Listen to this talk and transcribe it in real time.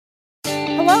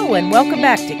Hello and welcome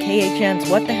back to KHN's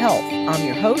What the Health. I'm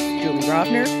your host, Julie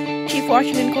Rovner, Chief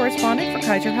Washington Correspondent for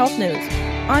Kaiser Health News.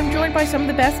 I'm joined by some of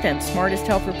the best and smartest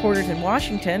health reporters in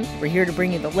Washington. We're here to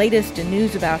bring you the latest in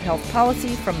news about health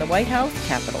policy from the White House,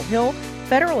 Capitol Hill,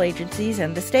 federal agencies,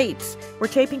 and the states. We're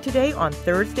taping today on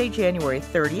Thursday, January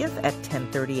 30th at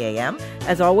 10:30 a.m.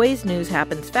 As always, news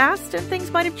happens fast and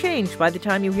things might have changed by the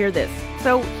time you hear this.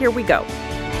 So here we go.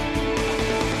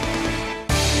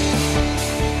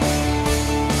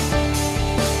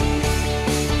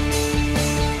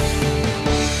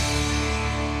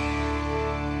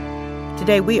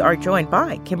 Today, we are joined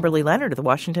by Kimberly Leonard of the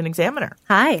Washington Examiner.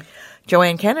 Hi.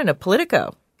 Joanne Kennan of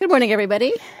Politico. Good morning,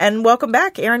 everybody. And welcome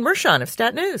back, Erin Mershon of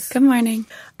Stat News. Good morning.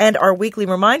 And our weekly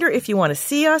reminder, if you want to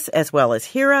see us as well as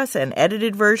hear us, an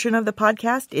edited version of the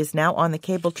podcast is now on the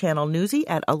cable channel Newsy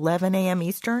at 11 a.m.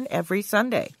 Eastern every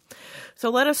Sunday. So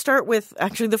let us start with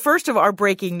actually the first of our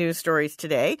breaking news stories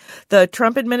today. The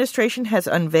Trump administration has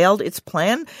unveiled its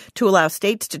plan to allow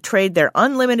states to trade their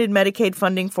unlimited Medicaid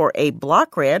funding for a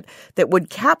block grant that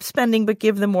would cap spending but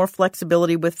give them more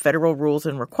flexibility with federal rules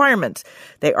and requirements.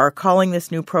 They are calling this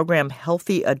new program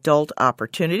Healthy Adult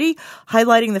Opportunity,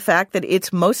 highlighting the fact that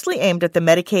it's mostly aimed at the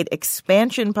Medicaid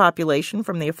expansion population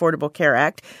from the Affordable Care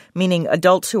Act, meaning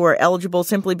adults who are eligible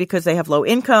simply because they have low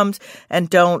incomes and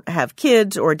don't have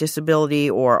kids or disability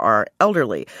or are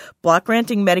elderly. Block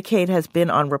granting Medicaid has been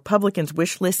on Republicans'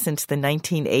 wish list since the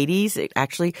 1980s.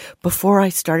 Actually, before I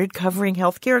started covering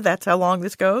healthcare, that's how long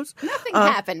this goes. Nothing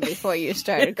happened before you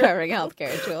started covering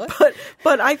healthcare, Julie.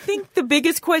 But I think the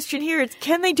biggest question here is,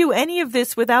 can they do any of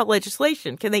this without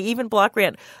legislation? Can they even block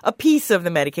grant a piece of the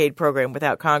Medicaid program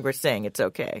without Congress saying it's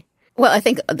okay? Well, I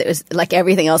think there's, like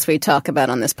everything else we talk about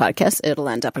on this podcast, it'll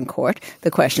end up in court.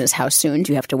 The question is, how soon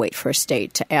do you have to wait for a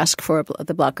state to ask for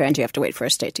the block grant? Do you have to wait for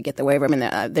a state to get the waiver? I mean,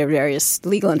 there are various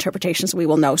legal interpretations. We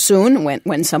will know soon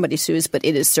when somebody sues, but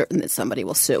it is certain that somebody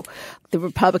will sue. The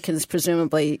Republicans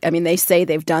presumably, I mean, they say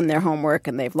they've done their homework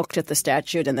and they've looked at the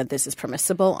statute and that this is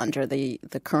permissible under the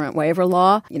current waiver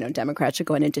law. You know, Democrats are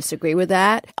going to disagree with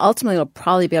that. Ultimately, it'll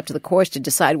probably be up to the courts to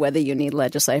decide whether you need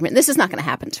legislation. I mean, this is not going to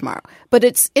happen tomorrow, but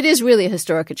it is really a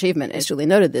historic achievement. As Julie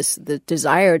noted, the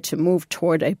desire to move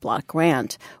toward a block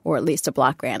grant, or at least a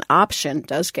block grant option,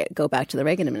 does go back to the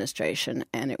Reagan administration,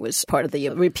 and it was part of the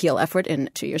repeal effort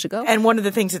 2 years ago. And one of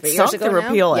the things that sunk the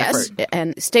repeal effort. Yes,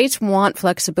 and states want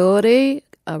flexibility.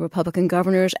 Republican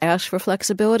governors ask for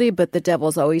flexibility, but the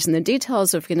devil's always in the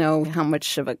details of, how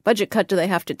much of a budget cut do they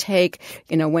have to take?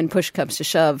 When push comes to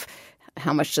shove,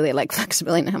 how much do they like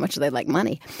flexibility and how much do they like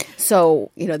money?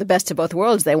 So, the best of both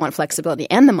worlds, they want flexibility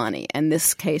and the money. In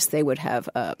this case, they would have,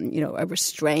 a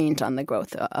restraint on the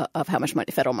growth of how much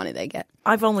federal money they get.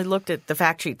 I've only looked at the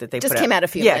fact sheet that they just put out. came out a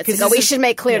few minutes ago. We should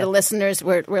make clear to listeners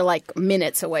we're like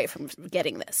minutes away from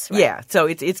getting this. Right? Yeah, so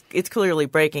it's clearly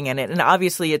breaking in it. And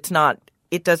obviously it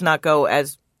does not go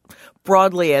as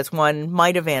broadly as one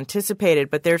might have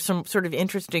anticipated, but there's some sort of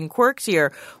interesting quirks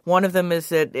here. One of them is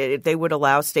that they would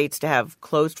allow states to have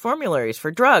closed formularies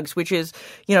for drugs, which is,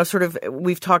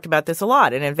 we've talked about this a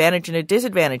lot, an advantage and a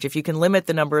disadvantage. If you can limit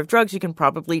the number of drugs, you can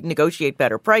probably negotiate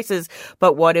better prices.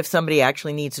 But what if somebody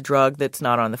actually needs a drug that's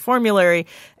not on the formulary?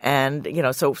 And,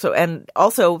 and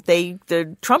also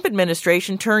the Trump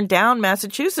administration turned down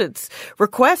Massachusetts'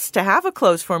 requests to have a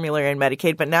closed formulary in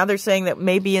Medicaid, but now they're saying that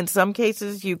maybe in some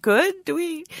cases you could.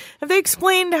 Have they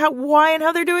explained why and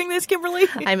how they're doing this, Kimberly?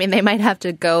 I mean, they might have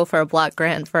to go for a block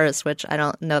grant first, which I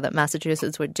don't know that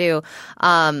Massachusetts would do.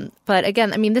 But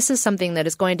again, I mean, this is something that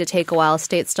is going to take a while.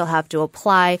 States still have to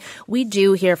apply. We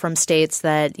do hear from states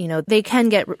that, they can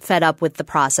get fed up with the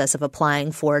process of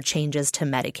applying for changes to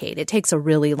Medicaid. It takes a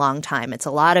really long time. It's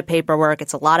a lot of paperwork.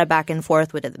 It's a lot of back and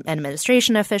forth with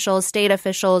administration officials, state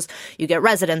officials. You get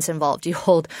residents involved. You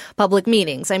hold public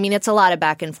meetings. I mean, it's a lot of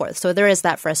back and forth. So there is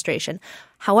that frustration.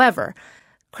 However,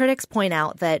 critics point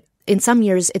out that in some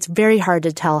years, it's very hard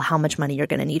to tell how much money you're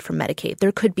going to need from Medicaid.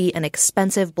 There could be an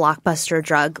expensive blockbuster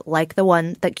drug like the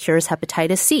one that cures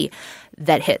hepatitis C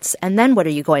that hits. And then what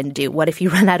are you going to do? What if you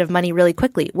run out of money really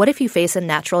quickly? What if you face a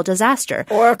natural disaster?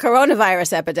 Or a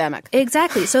coronavirus epidemic.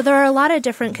 Exactly. So there are a lot of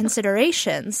different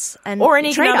considerations and or an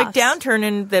economic trade-offs.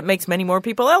 downturn that makes many more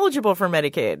people eligible for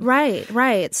Medicaid.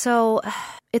 Right. So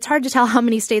it's hard to tell how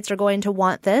many states are going to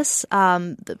want this.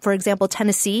 For example,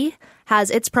 Tennessee has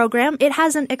its program. It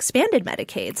hasn't expanded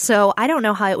Medicaid. So I don't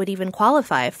know how it would even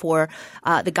qualify for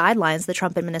the guidelines the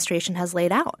Trump administration has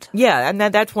laid out. Yeah, and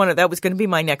that was going to be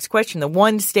my next question. The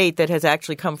one state that has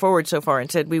actually come forward so far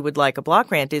and said we would like a block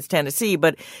grant is Tennessee,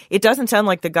 but it doesn't sound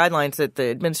like the guidelines that the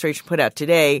administration put out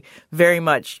today very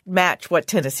much match what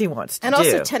Tennessee wants to do. And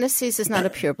also Tennessee's is not a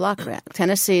pure block grant.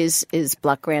 Tennessee's is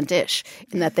block grant-ish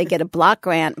in that they get a block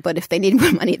grant, but if they need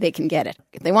more money, they can get it.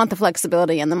 If they want the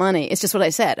flexibility and the money, it's just what I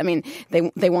said. I mean,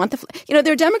 they want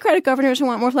there are Democratic governors who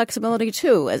want more flexibility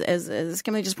too, as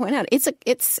Kimberly just pointed out. It's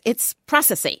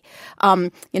processy.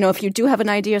 If you do have an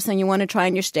idea of something you want to try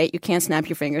in your state, you can't snap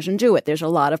your fingers and do it. There's a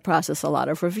lot of process, a lot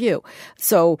of review.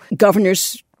 So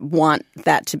governors want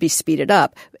that to be speeded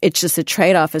up. It's just a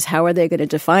trade-off is how are they going to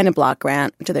define a block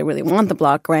grant? Do they really want the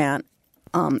block grant?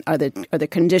 Are the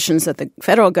conditions that the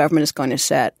federal government is going to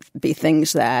set be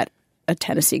things that a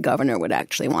Tennessee governor would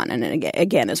actually want? And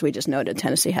again, as we just noted,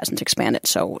 Tennessee hasn't expanded,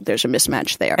 so there's a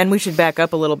mismatch there. And we should back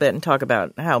up a little bit and talk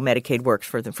about how Medicaid works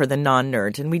for the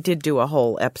non-nerds. And we did do a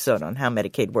whole episode on how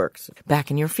Medicaid works back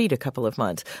in your feed a couple of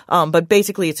months. But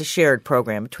basically, it's a shared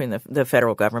program between the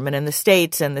federal government and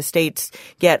the states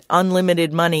get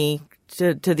unlimited money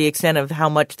to the extent of how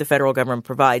much the federal government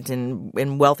provides.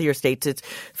 In wealthier states, it's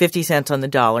 50 cents on the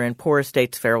dollar. In poorer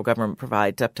states, the federal government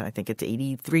provides up to, I think it's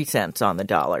 83 cents on the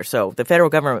dollar. So the federal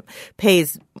government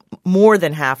pays more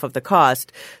than half of the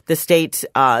cost. The states,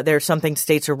 there's something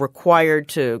states are required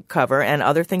to cover and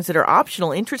other things that are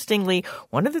optional. Interestingly,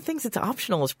 one of the things that's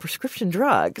optional is prescription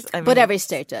drugs. But every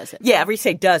state does it. Yeah, every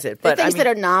state does it. But the things that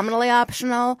are nominally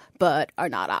optional but are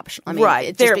not optional.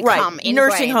 Right.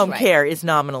 Nursing home care is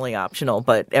nominally optional,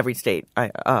 but every state,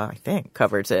 I think,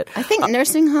 covers it. I think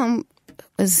nursing home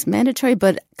is mandatory,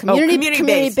 but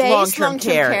community-based long-term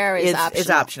care is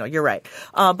optional. You're right.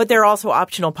 But there are also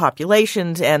optional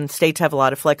populations, and states have a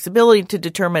lot of flexibility to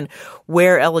determine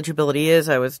where eligibility is.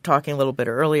 I was talking a little bit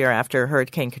earlier after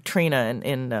Hurricane Katrina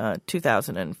in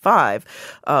 2005.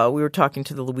 We were talking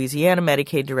to the Louisiana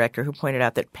Medicaid director who pointed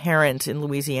out that parents in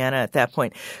Louisiana at that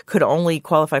point could only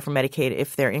qualify for Medicaid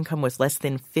if their income was less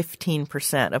than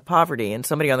 15% of poverty. And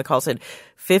somebody on the call said,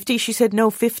 50? She said, no,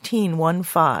 15,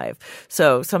 1-5.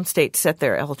 So some states set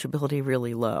their eligibility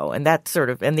really low. And that's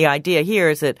and the idea here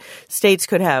is that states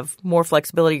could have more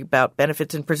flexibility about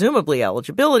benefits and presumably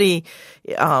eligibility,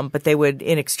 but they would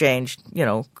in exchange,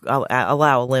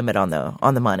 allow a limit on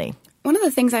the money. One of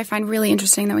the things I find really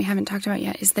interesting that we haven't talked about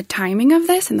yet is the timing of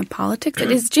this and the politics.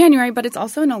 It is January, but it's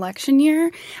also an election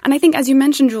year. And I think, as you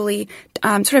mentioned, Julie,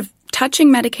 sort of touching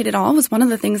Medicaid at all was one of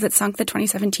the things that sunk the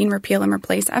 2017 repeal and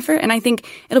replace effort. And I think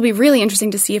it'll be really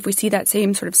interesting to see if we see that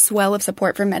same sort of swell of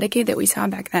support for Medicaid that we saw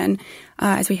back then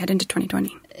as we head into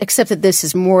 2020. Except that this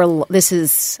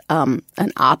is an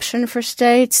option for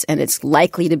states, and it's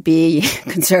likely to be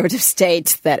conservative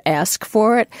states that ask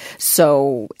for it.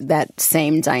 So that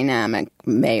same dynamic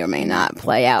may or may not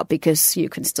play out because you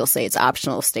can still say it's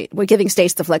optional. We're giving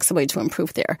states the flexibility to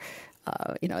improve their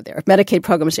Medicaid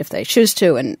programs if they choose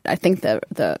to, and I think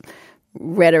the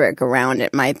rhetoric around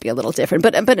it might be a little different.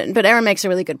 But Erin makes a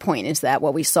really good point: is that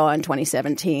what we saw in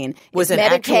 2017 was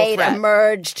Medicaid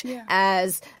emerged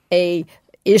as a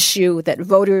issue that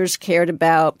voters cared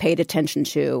about, paid attention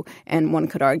to, and one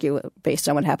could argue, based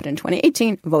on what happened in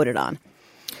 2018, voted on.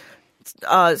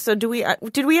 So did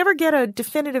we ever get a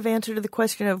definitive answer to the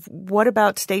question of what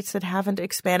about states that haven't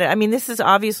expanded? I mean, this is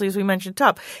obviously, as we mentioned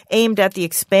top, aimed at the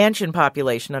expansion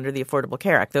population under the Affordable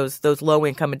Care Act, those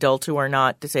low-income adults who are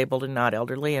not disabled and not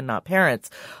elderly and not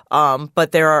parents.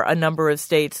 But there are a number of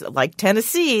states like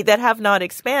Tennessee that have not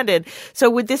expanded. So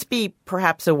would this be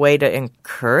perhaps a way to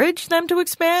encourage them to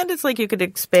expand? It's like you could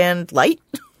expand light.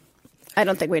 I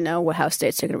don't think we know how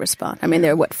states are going to respond. I mean,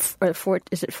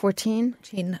 is it 14?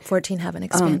 14 haven't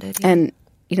expanded. And,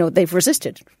 they've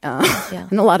resisted in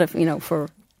a lot of, for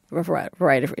a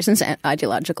variety of reasons,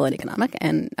 ideological and economic.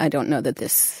 And I don't know that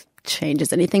this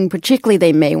changes anything. Particularly,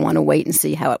 they may want to wait and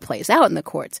see how it plays out in the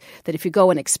courts. That if you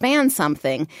go and expand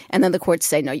something and then the courts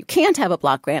say, no, you can't have a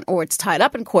block grant, or it's tied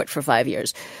up in court for 5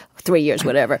 years, 3 years,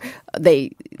 whatever.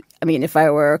 If I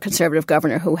were a conservative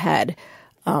governor who had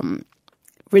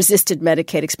resisted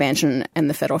Medicaid expansion and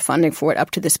the federal funding for it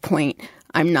up to this point,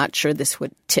 I'm not sure this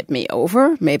would tip me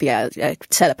over. Maybe I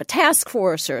set up a task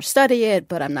force or study it,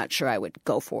 but I'm not sure I would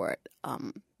go for it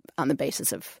on the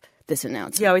basis of this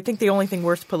announcement. Yeah, I think the only thing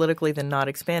worse politically than not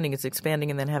expanding is expanding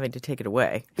and then having to take it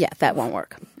away. Yeah, that won't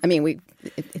work. I mean,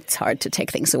 it's hard to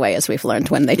take things away, as we've learned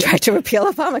when they tried to repeal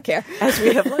Obamacare. As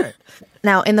we have learned.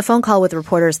 Now, in the phone call with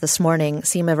reporters this morning,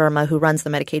 Seema Verma, who runs the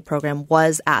Medicaid program,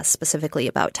 was asked specifically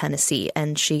about Tennessee,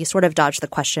 and she sort of dodged the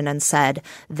question and said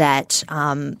that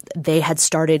they had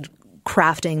started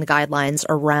crafting the guidelines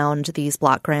around these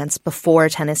block grants before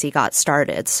Tennessee got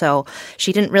started. So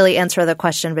she didn't really answer the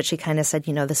question, but she kind of said,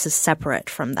 this is separate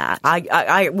from that.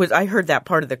 I heard that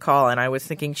part of the call, and I was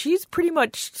thinking she's pretty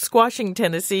much squashing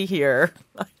Tennessee here.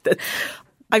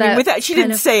 She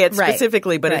didn't say it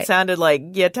specifically, but it sounded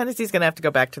like, Tennessee's going to have to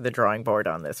go back to the drawing board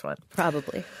on this one.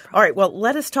 Probably. All right. Well,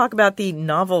 let us talk about the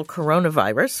novel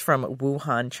coronavirus from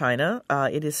Wuhan, China.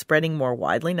 It is spreading more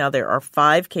widely. Now, there are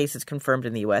 5 cases confirmed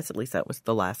in the U.S. At least that was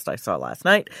the last I saw last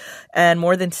night. And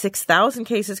more than 6,000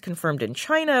 cases confirmed in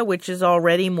China, which is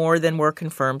already more than were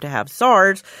confirmed to have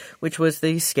SARS, which was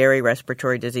the scary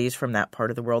respiratory disease from that part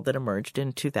of the world that emerged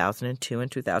in 2002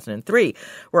 and 2003.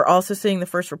 We're also seeing the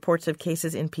first reports of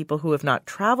cases in people who have not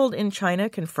traveled in China,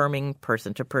 confirming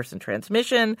person-to-person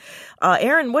transmission.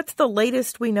 Erin, what's the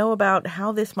latest we know about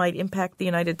how this might impact the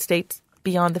United States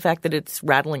beyond the fact that it's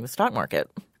rattling the stock market?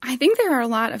 I think there are a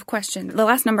lot of questions. The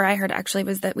last number I heard actually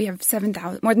was that we have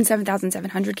more than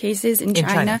 7,700 cases in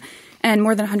China, and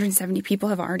more than 170 people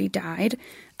have already died.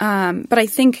 But I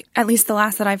think, at least the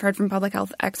last that I've heard from public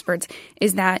health experts,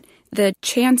 is that the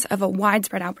chance of a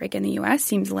widespread outbreak in the U.S.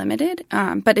 seems limited,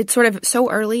 but it's sort of so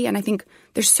early, and I think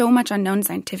there's so much unknown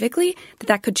scientifically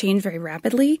that could change very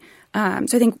rapidly. So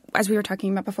I think, as we were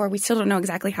talking about before, we still don't know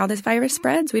exactly how this virus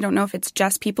spreads. We don't know if it's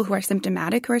just people who are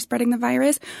symptomatic who are spreading the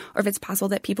virus, or if it's possible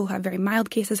that people who have very mild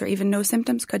cases or even no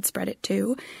symptoms could spread it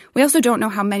too. We also don't know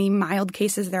how many mild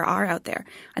cases there are out there.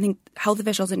 I think health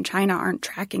officials in China aren't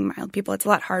tracking mild people. It's a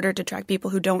lot harder to track people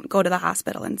who don't go to the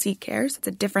hospital and seek care. So it's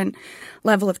a different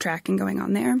level of tracking going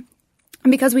on there.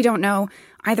 And because we don't know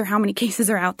either how many cases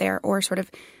are out there or sort of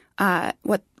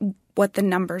what the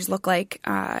numbers look like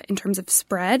in terms of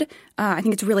spread, I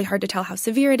think it's really hard to tell how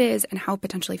severe it is and how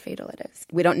potentially fatal it is.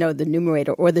 We don't know the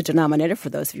numerator or the denominator for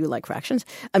those of you who like fractions.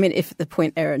 I mean, if the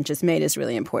point Erin just made is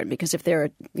really important, because if there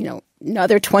are,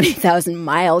 another 20,000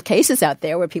 mild cases out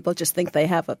there where people just think they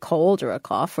have a cold or a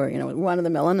cough or,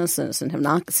 run-of-the-mill illnesses and have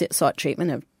not sought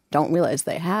treatment, don't realize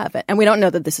they have it. And we don't know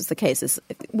that this is the case.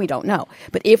 We don't know.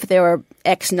 But if there are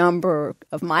X number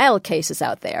of mild cases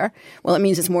out there, well, it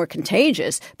means it's more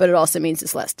contagious, but it also means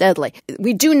it's less deadly.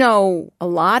 We do know a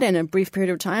lot in a brief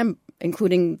period of time,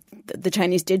 including the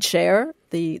Chinese did share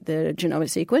the genomic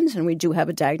sequence, and we do have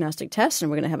a diagnostic test, and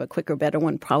we're going to have a quicker, better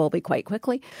one probably quite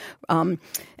quickly. And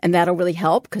that'll really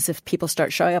help, because if people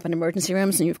start showing up in emergency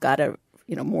rooms and you've got a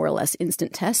more or less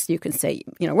instant tests, you can say,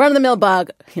 run-of-the-mill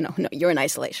bug, no, you're in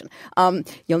isolation.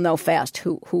 You'll know fast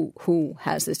who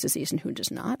has this disease and who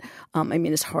does not.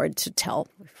 It's hard to tell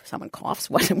if someone coughs,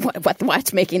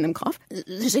 what's making them cough.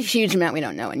 There's a huge amount we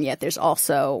don't know, and yet there's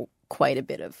also quite a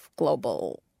bit of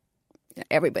global,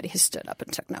 everybody has stood up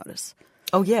and took notice.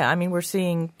 Oh, yeah. We're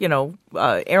seeing,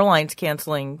 airlines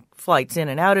canceling flights in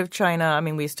and out of China.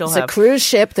 We still have... It's a cruise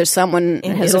ship. There's someone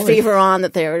who has a fever on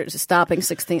that they're stopping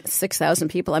 6,000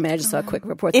 people. I just saw a quick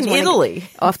report this morning. Italy.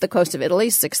 Off the coast of Italy,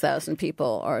 6,000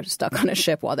 people are stuck on a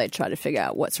ship while they try to figure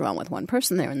out what's wrong with one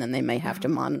person there. And then they may have to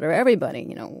monitor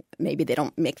everybody. Maybe they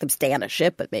don't make them stay on a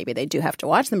ship, but maybe they do have to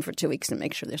watch them for 2 weeks and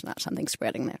make sure there's not something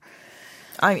spreading there.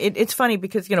 It's funny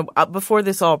because, before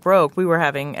this all broke, we were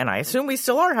having, and I assume we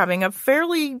still are having, a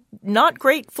fairly not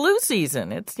great flu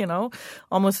season. It's,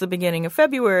 almost the beginning of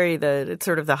February, it's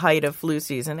sort of the height of flu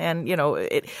season. And,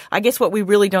 I guess what we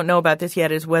really don't know about this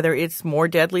yet is whether it's more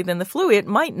deadly than the flu. It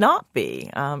might not be.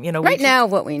 Right now,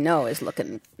 what we know is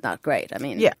looking not great.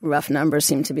 Rough numbers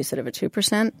seem to be sort of a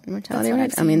 2% mortality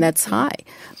rate. That's high.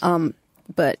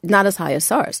 But not as high as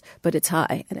SARS, but it's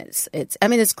high. And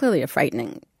it's clearly a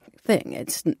frightening thing.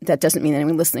 That doesn't mean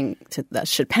anyone listening to that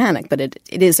should panic, but it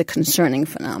is a concerning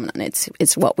phenomenon.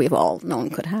 It's what we've all known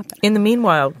could happen. In the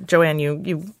meanwhile, Joanne,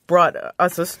 you brought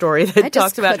us a story that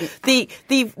talks about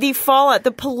the fallout,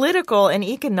 the political and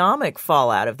economic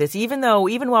fallout of this. Even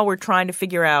while we're trying to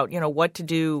figure out, what to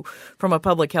do from a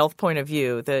public health point of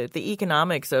view, the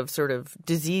economics of sort of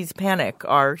disease panic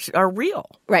are real.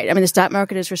 Right. The stock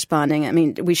market is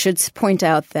responding. We should point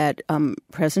out that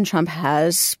President Trump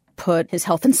has put his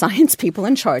health and science people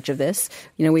in charge of this.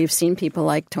 We've seen people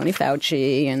like Tony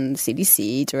Fauci and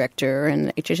CDC director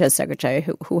and HHS secretary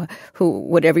who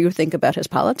whatever you think about his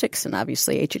politics, and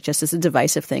obviously HHS is a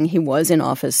divisive thing. He was in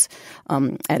office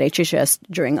at HHS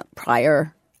during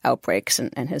prior outbreaks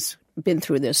and has been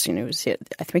through this.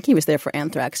 I think he was there for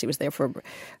anthrax. He was there for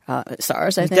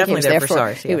SARS. I think definitely he was there for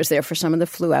SARS. Yeah. He was there for some of the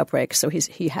flu outbreaks. So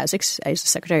he has as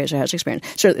Secretary has experience.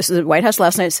 So the White House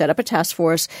last night set up a task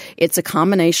force. It's a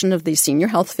combination of the senior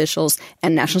health officials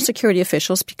and national security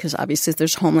officials, because obviously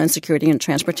there's Homeland Security and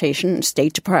transportation,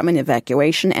 State Department,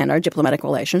 evacuation, and our diplomatic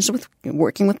relations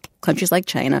working with countries like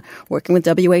China, working with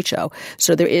WHO.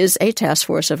 So there is a task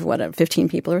force of 15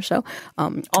 people or so.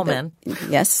 All men.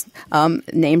 Yes.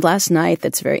 Named last night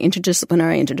that's very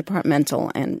interdisciplinary,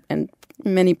 interdepartmental, and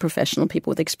many professional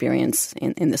people with experience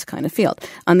in this kind of field.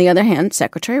 On the other hand,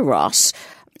 Secretary Ross,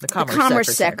 the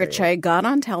Commerce Secretary, got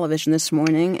on television this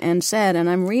morning and said, and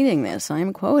I'm reading this,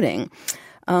 I'm quoting,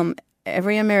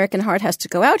 every American heart has to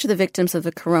go out to the victims of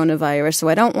the coronavirus, so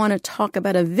I don't want to talk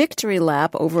about a victory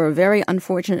lap over a very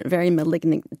unfortunate, very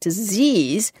malignant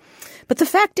disease. But the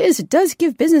fact is, it does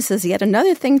give businesses yet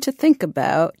another thing to think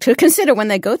about, to consider when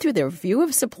they go through their review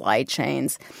of supply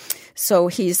chains. So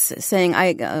he's saying,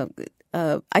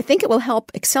 I think it will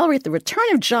help accelerate the return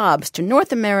of jobs to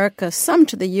North America, some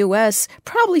to the U.S.,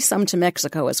 probably some to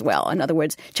Mexico as well. In other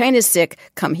words, China's sick,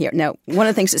 come here. Now, one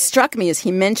of the things that struck me is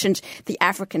he mentioned the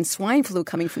African swine flu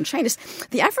coming from China.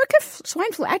 The African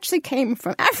swine flu actually came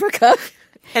from Africa.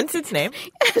 Hence its name.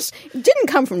 Yes, it didn't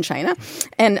come from China.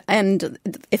 And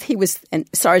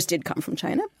SARS did come from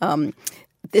China.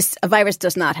 A virus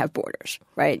does not have borders,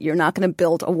 right? You're not going to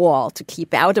build a wall to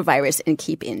keep out a virus and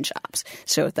keep in jobs.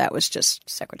 So that was just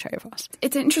Secretary Ross.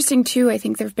 It's interesting, too. I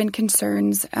think there have been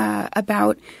concerns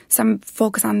about some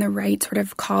folks on the right sort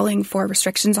of calling for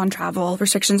restrictions on travel,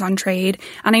 restrictions on trade.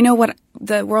 And I know what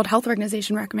the World Health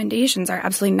Organization recommendations are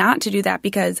absolutely not to do that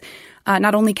because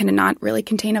not only can it not really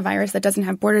contain a virus that doesn't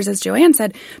have borders, as Joanne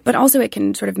said, but also it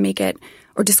can sort of make it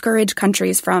or discourage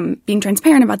countries from being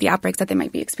transparent about the outbreaks that they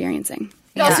might be experiencing.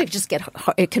 Yeah. Also,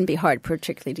 it can be hard,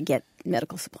 particularly to get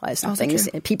medical supplies and things,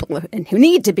 and people who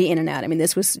need to be in and out. I mean,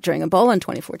 this was during Ebola in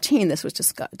 2014. This was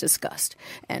discussed,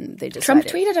 and they decided. Trump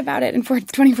tweeted about it in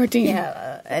 2014.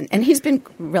 Yeah, and he's been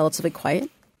relatively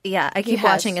quiet. Yeah, I keep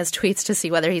watching his tweets to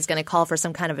see whether he's going to call for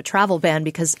some kind of a travel ban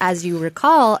because, as you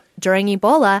recall, during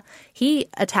Ebola, he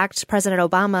attacked President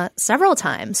Obama several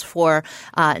times for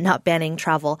not banning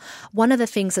travel. One of the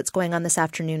things that's going on this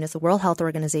afternoon is the World Health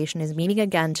Organization is meeting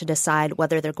again to decide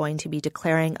whether they're going to be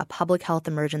declaring a public health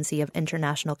emergency of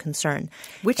international concern.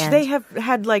 Which they have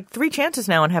had like 3 chances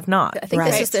now and have not. I think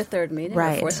this is their 3rd meeting or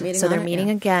 4th meeting. So they're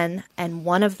meeting again. And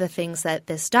one of the things that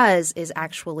this does is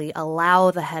actually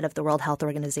allow the head of the World Health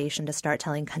Organization to start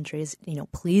telling countries,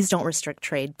 please don't restrict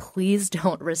trade, please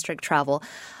don't restrict travel.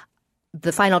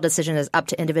 The final decision is up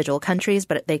to individual countries,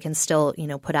 but they can still,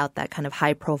 put out that kind of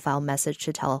high-profile message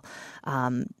to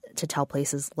tell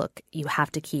places, look, you have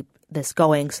to keep this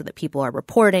going so that people are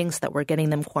reporting, so that we're getting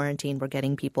them quarantined, we're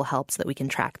getting people help so that we can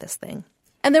track this thing.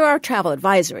 And there are travel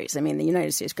advisories. I mean, the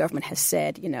United States government has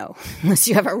said, unless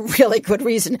you have a really good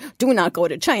reason, do not go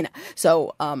to China.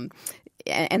 So,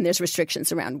 and there's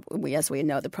restrictions around, as we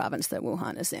know, the province that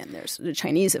Wuhan is in. The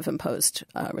Chinese have imposed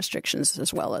restrictions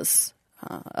as well as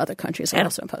other countries have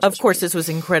also imposed restrictions. Of course, this was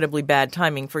incredibly bad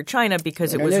timing for China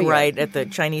because it was right at the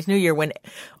Chinese New Year when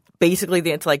basically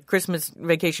it's like Christmas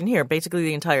vacation here. Basically,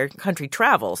 the entire country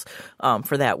travels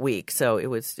for that week. So it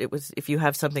was if you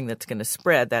have something that's going to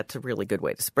spread, that's a really good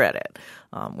way to spread it,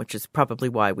 which is probably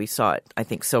why we saw it, I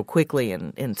think, so quickly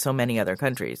in so many other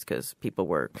countries because people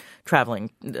were traveling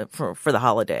for the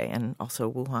holiday. And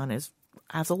also Wuhan has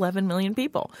 11 million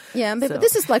people. Yeah, but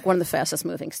this is like one of the fastest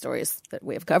moving stories that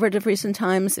we have covered in recent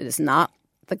times. It is not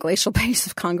the glacial pace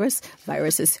of Congress.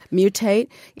 Viruses mutate.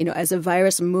 As a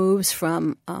virus moves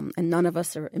from, and none of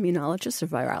us are immunologists or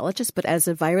virologists, but as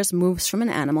a virus moves from an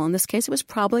animal, in this case it was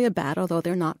probably a bat, although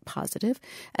they're not positive,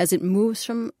 as it moves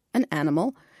from an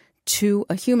animal to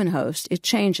a human host, it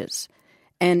changes.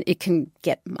 And it can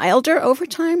get milder over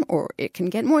time, or it can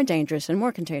get more dangerous and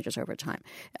more contagious over time.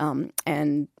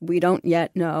 And we don't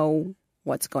yet know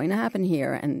what's going to happen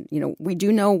here. And, we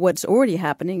do know what's already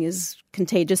happening is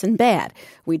contagious and bad.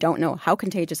 We don't know how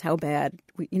contagious, how bad.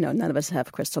 None of us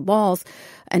have crystal balls,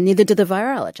 and neither do the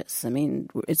virologists. I mean,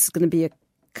 it's going to be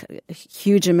a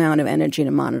huge amount of energy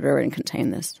to monitor and contain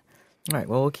this. All right.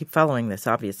 Well, we'll keep following this,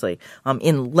 obviously.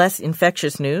 In less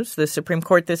infectious news, the Supreme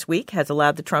Court this week has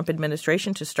allowed the Trump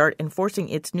administration to start enforcing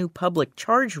its new public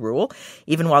charge rule,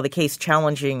 even while the case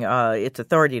challenging its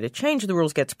authority to change the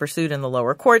rules gets pursued in the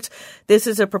lower courts. This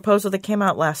is a proposal that came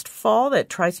out last fall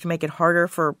that tries to make it harder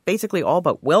for basically all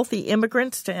but wealthy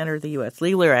immigrants to enter the U.S.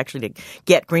 legally or actually to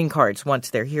get green cards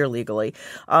once they're here legally.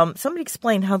 Somebody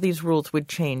explain how these rules would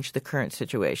change the current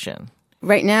situation.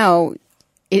 Right now,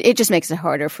 it just makes it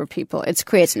harder for people. It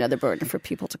creates another burden for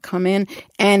people to come in,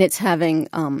 and it's having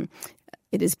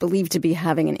it is believed to be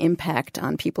having an impact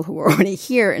on people who are already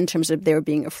here in terms of their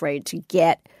being afraid to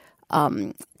get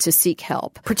to seek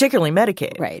help. Particularly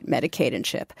Medicaid. Right, Medicaid and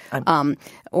CHIP.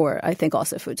 Or I think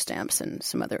also food stamps and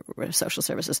some other social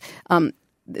services.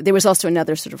 There was also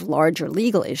another sort of larger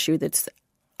legal issue that's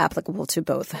applicable to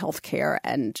both healthcare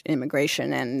and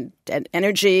immigration and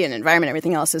energy and environment,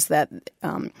 everything else, is that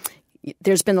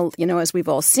there's been, as we've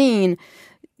all seen,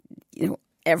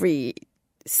 every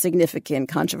significant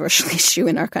controversial issue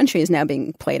in our country is now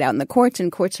being played out in the courts,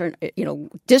 and courts are,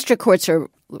 district courts are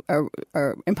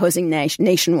imposing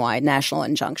nationwide national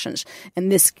injunctions.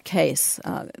 And this case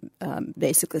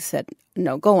basically said,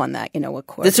 no, go on that. A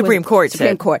court. The Supreme Court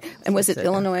Supreme said. Court. And was it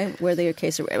Illinois where the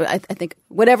case? I think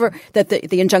whatever that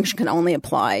the injunction can only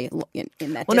apply in that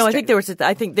district. Well, no,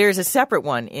 I think there's a separate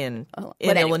one in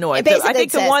Illinois. I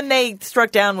think the one they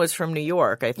struck down was from New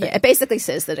York. I think. Yeah, it basically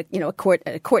says that a court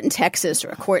in Texas or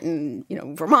a court in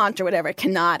Vermont or whatever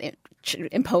cannot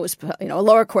impose, a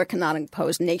lower court cannot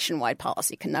impose nationwide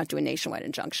policy, cannot do a nationwide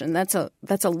injunction. That's a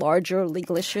larger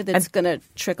legal issue that's going to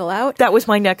trickle out. That was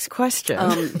my next question.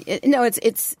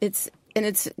 It's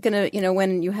going to,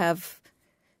 when you have,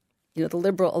 a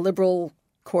liberal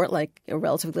court, like a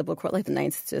relatively liberal court like the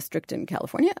 9th District in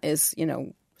California is,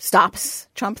 stops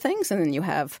Trump things, and then you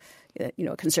have a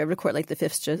conservative court like the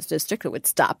 5th District that would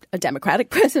stop a Democratic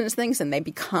president's things, and they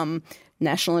become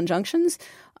national injunctions.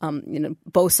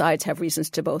 Both sides have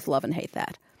reasons to both love and hate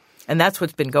that. And that's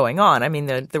what's been going on. I mean,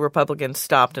 the Republicans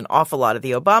stopped an awful lot of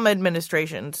the Obama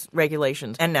administration's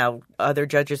regulations, and now other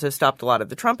judges have stopped a lot of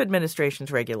the Trump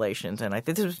administration's regulations. And I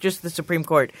think this was just the Supreme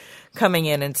Court coming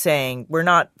in and saying, we're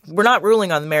not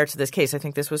ruling on the merits of this case. I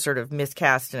think this was sort of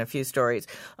miscast in a few stories.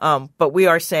 But we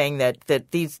are saying that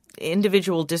these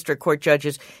individual district court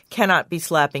judges cannot be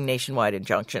slapping nationwide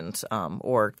injunctions,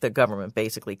 or the government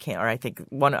basically can't. Or I think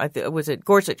was it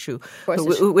Gorsuch who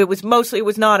it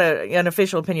was not an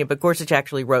official opinion, but Gorsuch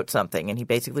actually wrote something, and he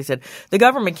basically said the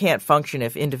government can't function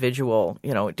if individual,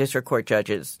 district court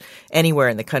judges anywhere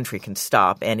in the country can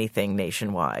stop anything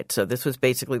nationwide. So this was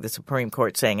basically the Supreme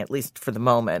Court saying, at least for the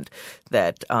moment,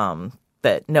 that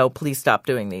no, please stop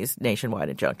doing these nationwide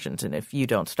injunctions, and if you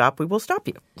don't stop, we will stop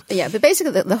you. Yeah, but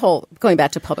basically the whole going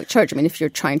back to public charge. I mean, if you're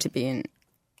trying to be an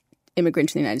immigrant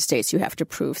to the United States, you have to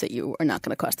prove that you are not going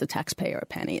to cost the taxpayer a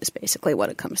penny. Is basically what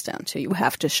it comes down to. You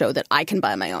have to show that I can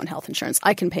buy my own health insurance,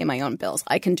 I can pay my own bills,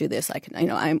 I can do this, I can.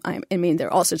 I mean, there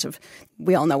are all sorts of.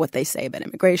 We all know what they say about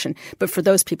immigration, but for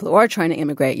those people who are trying to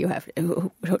immigrate, you have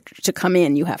to come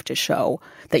in. You have to show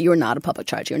that you're not a public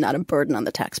charge, you're not a burden on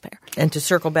the taxpayer. And to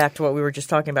circle back to what we were just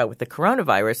talking about with the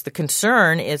coronavirus, the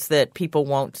concern is that people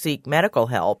won't seek medical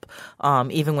help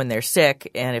even when they're sick,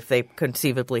 and if they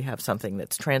conceivably have something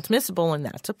that's transmissible, and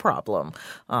that's a problem.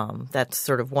 That's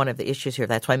sort of one of the issues here.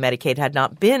 That's why Medicaid had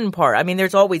not been part. I mean,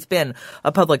 there's always been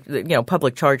a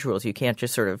public charge rules. You can't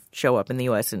just sort of show up in the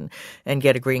U.S. and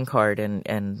get a green card and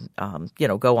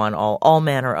go on all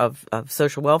manner of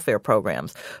social welfare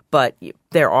programs. But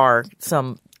there are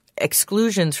some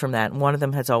exclusions from that, and one of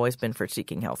them has always been for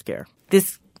seeking health care.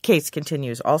 This case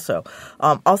continues also.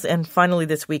 And finally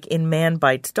this week in Man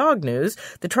Bites Dog news,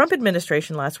 the Trump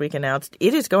administration last week announced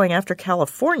it is going after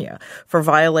California for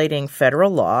violating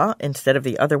federal law instead of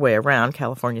the other way around.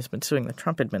 California's been suing the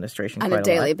Trump administration on a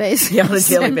daily basis. Yeah, on a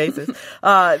daily basis.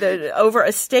 Over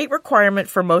a state requirement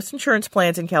for most insurance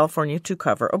plans in California to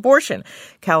cover abortion.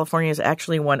 California is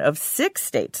actually one of 6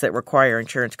 states that require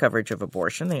insurance coverage of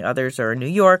abortion. The others are New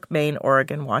York, Maine,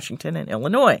 Oregon, Washington, and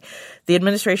Illinois. The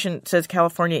administration says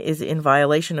California is in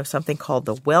violation of something called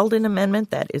the Weldon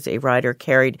Amendment. That is a rider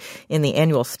carried in the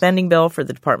annual spending bill for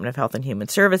the Department of Health and Human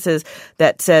Services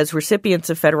that says recipients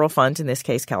of federal funds, in this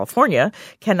case California,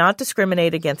 cannot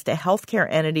discriminate against a healthcare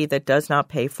entity that does not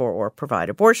pay for or provide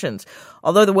abortions.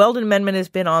 Although the Weldon Amendment has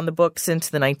been on the books since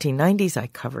the 1990s, I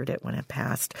covered it when it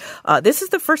passed. This is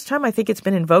the first time I think it's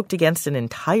been invoked against an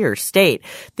entire state.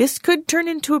 This could turn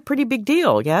into a pretty big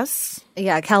deal, yes?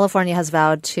 Yeah, California has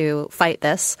vowed to fight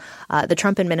this. The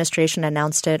Trump administration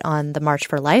announced it on the March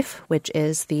for Life, which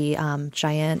is the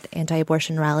giant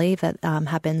anti-abortion rally that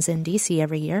happens in D.C.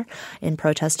 every year in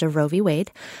protest of Roe v.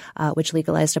 Wade, which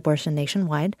legalized abortion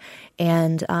nationwide.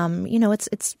 And,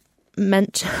 it's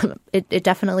meant it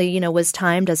definitely, was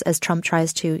timed as Trump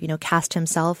tries to, cast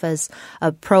himself as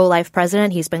a pro-life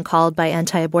president. He's been called by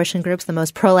anti-abortion groups the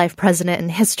most pro-life president in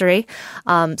history.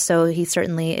 So he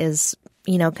certainly is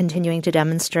continuing to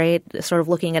demonstrate, sort of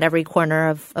looking at every corner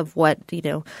of what,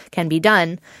 can be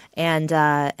done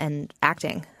and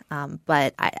acting.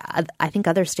 But I think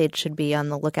other states should be on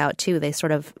the lookout too. They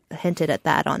sort of hinted at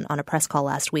that on a press call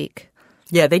last week.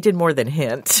 Yeah, they did more than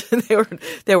hint.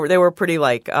 They were pretty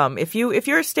like, if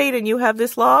you're a state and you have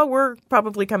this law, we're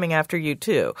probably coming after you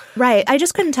too. Right. I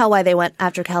just couldn't tell why they went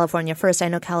after California first. I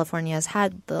know California has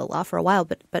had the law for a while,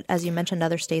 but as you mentioned,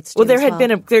 other states do. Well,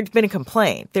 there'd been a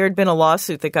complaint. There had been a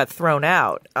lawsuit that got thrown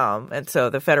out, and so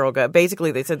the federal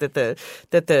basically they said that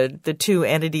the two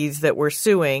entities that were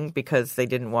suing because they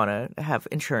didn't want to have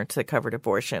insurance that covered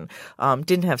abortion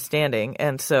didn't have standing,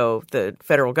 and so the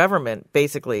federal government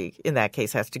basically in that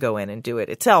case has to go in and do it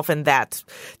itself, and that's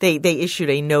they issued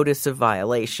a notice of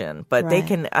violation. But they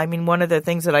can, I mean, one of the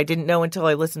things that I didn't know until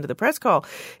I listened to the press call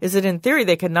is that in theory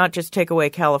they could not just take away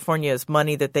California's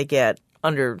money that they get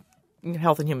under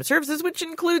Health and Human Services, which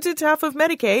includes its half of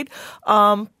Medicaid,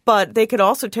 but they could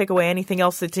also take away anything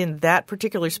else that's in that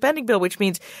particular spending bill, which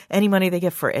means any money they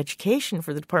get for education,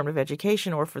 for the Department of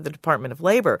Education or for the Department of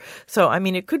Labor. So, I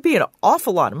mean, it could be an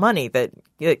awful lot of money that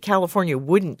California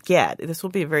wouldn't get. This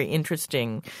will be a very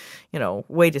interesting,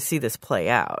 way to see this play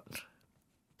out.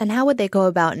 And how would they go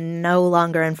about no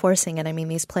longer enforcing it? I mean,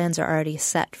 these plans are already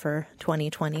set for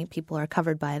 2020. People are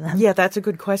covered by them. Yeah, that's a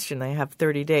good question. They have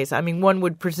 30 days. I mean, one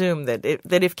would presume that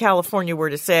if California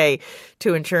were to say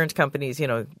to insurance companies,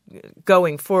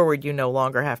 going forward, you no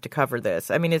longer have to cover this.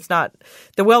 I mean, it's not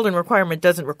 – the Weldon requirement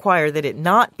doesn't require that it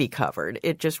not be covered.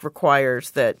 It just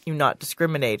requires that you not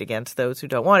discriminate against those who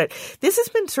don't want it. This has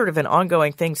been sort of an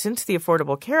ongoing thing since the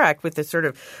Affordable Care Act with this sort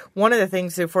of – one of the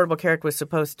things the Affordable Care Act was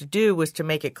supposed to do was to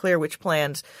make it clear which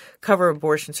plans cover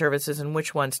abortion services and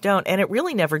which ones don't. And it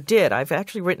really never did. I've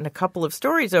actually written a couple of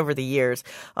stories over the years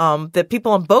that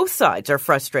people on both sides are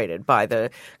frustrated by the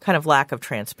kind of lack of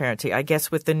transparency. I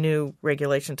guess with the new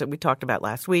regulations that we talked about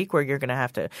last week where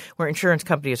where insurance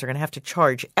companies are going to have to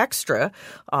charge extra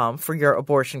for your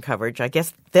abortion coverage, I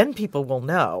guess then people will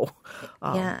know.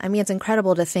 Yeah. I mean, it's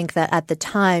incredible to think that at the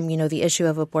time, the issue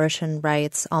of abortion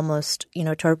rights almost,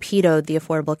 torpedoed the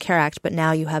Affordable Care Act. But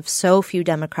now you have so few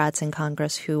Democrats in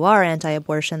Congress who are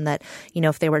anti-abortion that,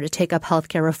 if they were to take up health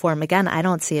care reform again, I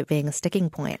don't see it being a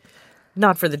sticking point.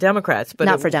 Not for the Democrats, but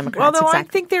not for Democrats. Although exactly. I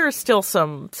think there are still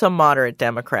some moderate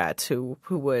Democrats who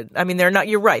would. I mean, they're not.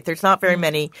 You're right. There's not very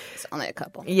many. It's only a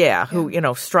couple. Yeah, who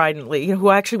stridently, who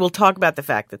actually will talk about the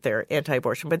fact that they're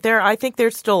anti-abortion. But I think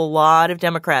there's still a lot of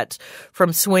Democrats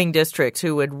from swing districts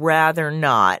who would rather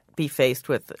not be faced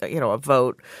with a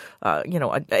vote.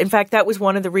 In fact, that was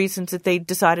one of the reasons that they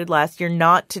decided last year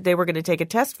they were going to take a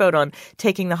test vote on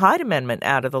taking the Hyde Amendment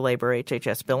out of the labor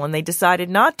HHS bill, and they decided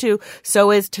not to,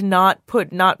 so as to not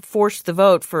force the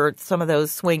vote for some of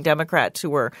those swing Democrats who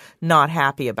were not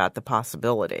happy about the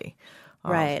possibility.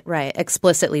 Right.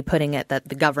 Explicitly putting it that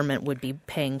the government would be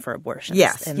paying for abortions.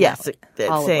 Yes.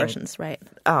 All saying, abortions, right.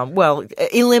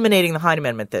 Eliminating the Hyde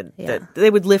Amendment that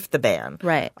they would lift the ban.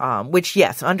 Right. Which,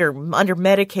 yes, under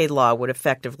Medicaid law would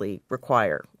effectively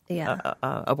require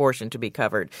abortion to be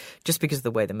covered just because of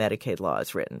the way the Medicaid law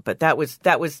is written. But that was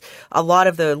a lot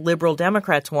of the liberal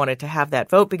Democrats wanted to have that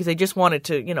vote because they just wanted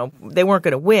to, they weren't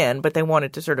going to win, but they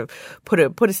wanted to sort of put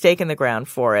a stake in the ground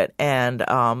for it. And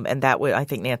that was, I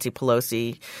think Nancy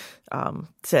Pelosi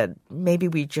said maybe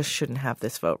we just shouldn't have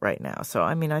this vote right now. So,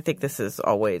 I mean, I think this is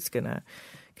always going to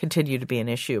continue to be an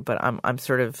issue, but I'm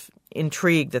sort of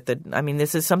intrigued that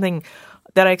this is something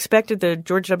that I expected the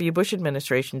George W. Bush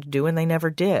administration to do, and they never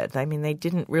did. I mean, they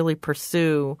didn't really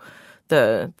pursue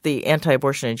the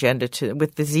anti-abortion agenda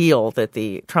with the zeal that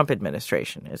the Trump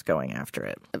administration is going after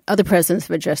it. Other presidents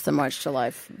have addressed the March to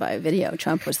Life by video.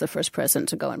 Trump was the first president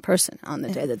to go in person on the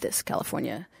day that this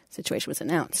California situation was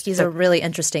announced. He's a really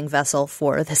interesting vessel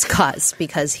for this cause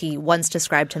because he once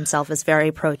described himself as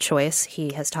very pro-choice.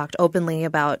 He has talked openly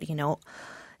about,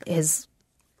 his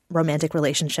romantic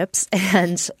relationships.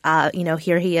 And,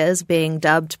 here he is being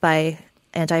dubbed by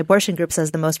anti-abortion groups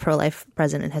as the most pro-life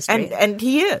president in history. And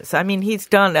he is. I mean, he's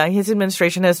done his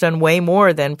administration has done way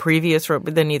more than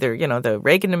either, the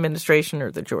Reagan administration or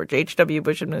the George H.W.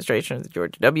 Bush administration or the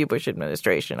George W. Bush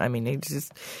administration. I mean,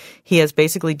 he has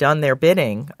basically done their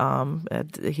bidding.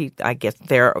 They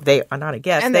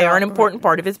are an important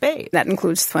part of his base. That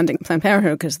includes funding Planned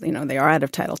Parenthood because, they are out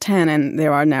of Title X and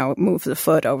there are now moves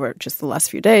afoot over just the last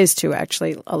few days to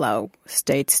actually allow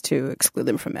states to exclude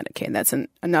them from Medicaid. That's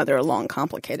another long,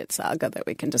 complicated saga that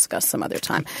we can discuss some other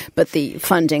time. But the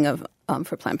funding of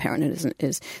for Planned Parenthood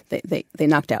is they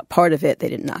knocked out part of it. They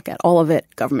didn't knock out all of it.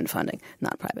 Government funding,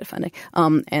 not private funding,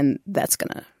 and that's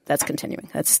continuing.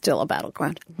 That's still a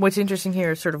battleground. What's interesting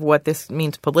here is sort of what this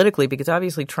means politically, because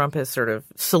obviously Trump has sort of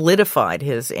solidified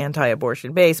his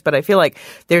anti-abortion base. But I feel like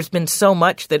there's been so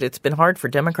much that it's been hard for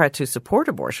Democrats who support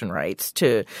abortion rights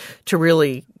to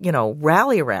really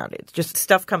rally around it. Just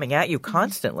stuff coming at you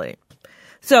constantly.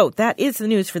 So that is the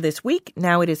news for this week.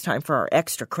 Now it is time for our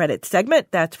extra credit segment.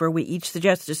 That's where we each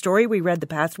suggest a story we read the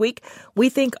past week we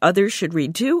think others should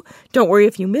read too. Don't worry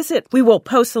if you miss it. We will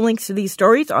post the links to these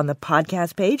stories on the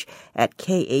podcast page at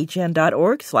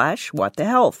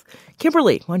khn.org/whatthehealth.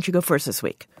 Kimberly, why don't you go first this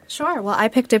week? Sure. Well, I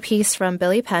picked a piece from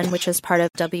Billy Penn, which is part of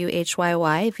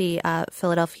WHYY, the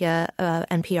Philadelphia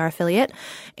NPR affiliate.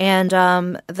 And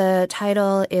the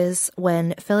title is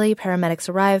When Philly Paramedics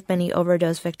Arrive, Many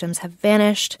Overdose Victims Have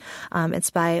Vanished. It's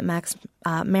by Max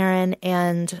Marin.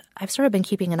 And I've sort of been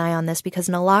keeping an eye on this because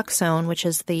naloxone, which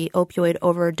is the opioid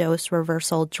overdose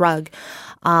reversal drug,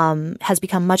 has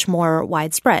become much more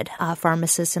widespread.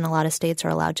 Pharmacists in a lot of states are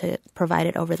allowed to provide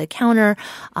it over the counter.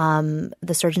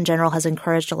 The Surgeon General has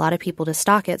encouraged a lot of people to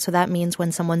stock it. So that means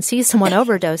when someone sees someone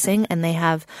overdosing and they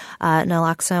have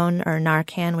naloxone or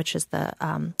Narcan, which is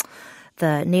the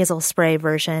nasal spray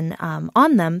version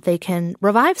on them, they can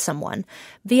revive someone.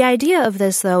 The idea of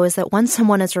this, though, is that once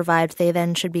someone is revived, they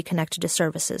then should be connected to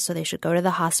services. So they should go to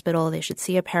the hospital, they should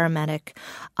see a paramedic,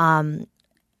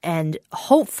 and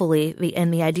hopefully, in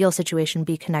the ideal situation,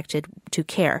 be connected to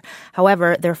care.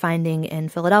 However, they're finding in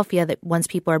Philadelphia that once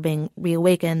people are being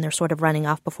reawakened, they're sort of running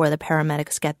off before the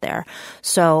paramedics get there.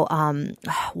 So,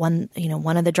 one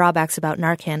of the drawbacks about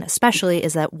Narcan, especially,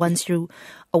 is that once you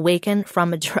awaken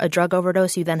from a drug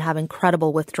overdose, you then have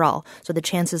incredible withdrawal. So the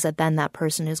chances that then that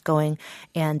person is going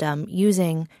and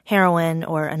using heroin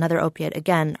or another opiate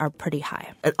again are pretty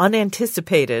high. An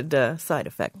unanticipated side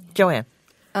effect. Joanne.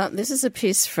 This is a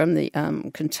piece from the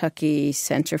Kentucky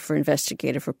Center for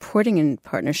Investigative Reporting in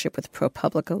partnership with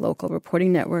ProPublica Local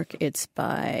Reporting Network. It's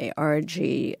by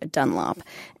R.G. Dunlop,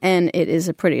 and it is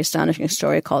a pretty astonishing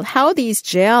story called How These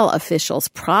Jail Officials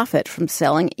Profit from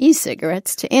Selling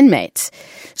E-Cigarettes to Inmates.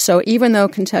 So even though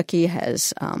Kentucky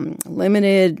has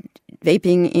limited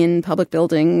vaping in public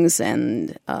buildings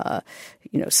and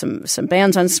some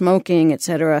bans on smoking, et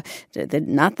cetera,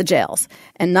 not the jails.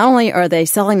 And not only are they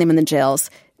selling them in the jails,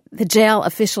 the jail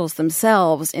officials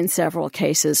themselves, in several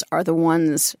cases, are the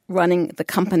ones running the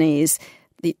companies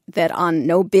that on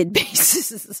no bid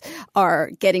basis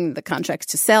are getting the contracts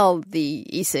to sell the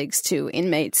e-cigs to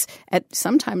inmates at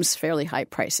sometimes fairly high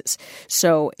prices.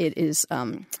 So it is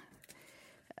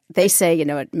they say,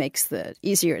 it makes the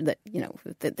easier that,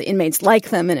 that the inmates like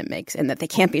them and and that they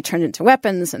can't be turned into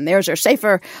weapons and theirs are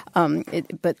safer.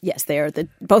 But yes, they are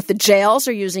both the jails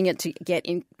are using it to get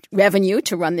in revenue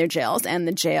to run their jails, and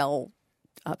the jail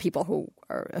people who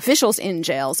are officials in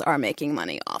jails are making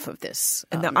money off of this.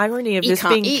 And the irony of this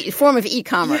being form of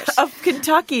e-commerce of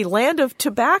Kentucky, land of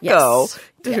tobacco,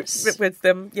 yes. with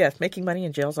them, making money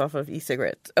in jails off of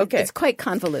e-cigarettes. Okay, it's quite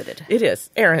convoluted. It is.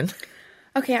 Erin.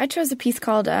 Okay, I chose a piece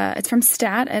called, it's from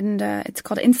Stat, and it's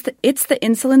called It's the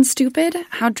Insulin Stupid,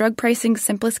 How Drug Pricing's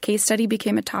Simplest Case Study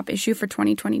Became a Top Issue for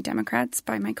 2020 Democrats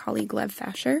by my colleague Lev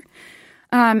Fasher.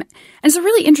 And it's a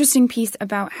really interesting piece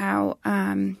about how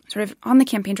sort of on the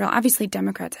campaign trail, obviously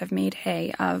Democrats have made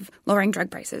hay of lowering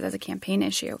drug prices as a campaign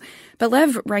issue. But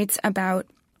Lev writes about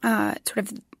sort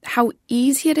of how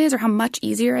easy it is, or how much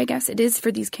easier, I guess, it is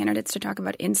for these candidates to talk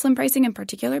about insulin pricing in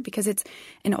particular, because it's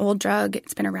an old drug.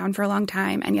 It's been around for a long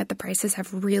time, and yet the prices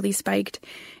have really spiked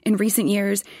in recent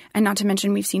years. And not to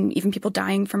mention, we've seen even people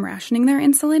dying from rationing their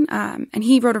insulin. And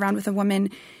he rode around with a woman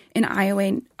in Iowa,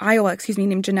 named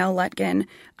Janelle Lutgen,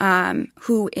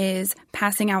 who is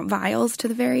passing out vials to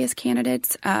the various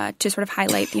candidates to sort of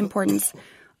highlight the importance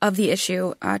of the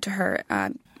issue to her,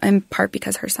 in part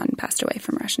because her son passed away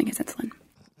from rationing his insulin.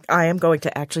 I am going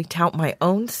to actually tout my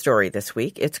own story this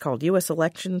week. It's called U.S.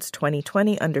 Elections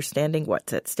 2020, Understanding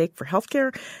What's at Stake for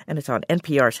Healthcare, and it's on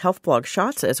NPR's Health Blog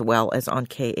Shots as well as on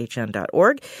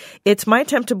khn.org. It's my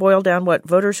attempt to boil down what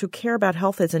voters who care about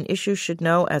health as an issue should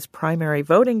know as primary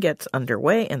voting gets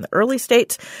underway in the early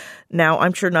states. Now,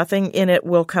 I'm sure nothing in it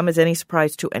will come as any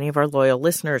surprise to any of our loyal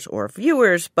listeners or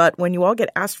viewers, but when you all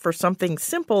get asked for something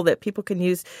simple that people can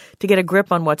use to get a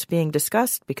grip on what's being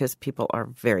discussed, because people are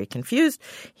very confused,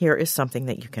 here is something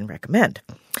that you can recommend.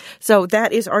 So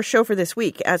that is our show for this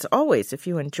week. As always, if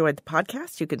you enjoyed the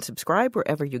podcast, you can subscribe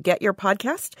wherever you get your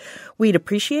podcast. We'd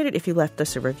appreciate it if you left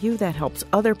us a review. That helps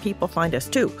other people find us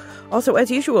too. Also,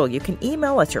 as usual, you can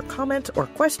email us your comments or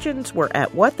questions. We're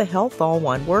at whatthehealth, all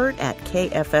one word, at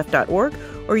kff.org,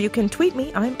 or you can tweet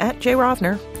me. I'm at Jay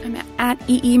Rovner. I'm at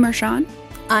E.E. Mershon.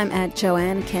 I'm at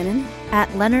Joanne Kennan.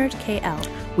 At Leonard KL.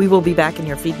 We will be back in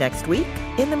your feed next week.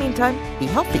 In the meantime, be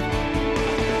healthy.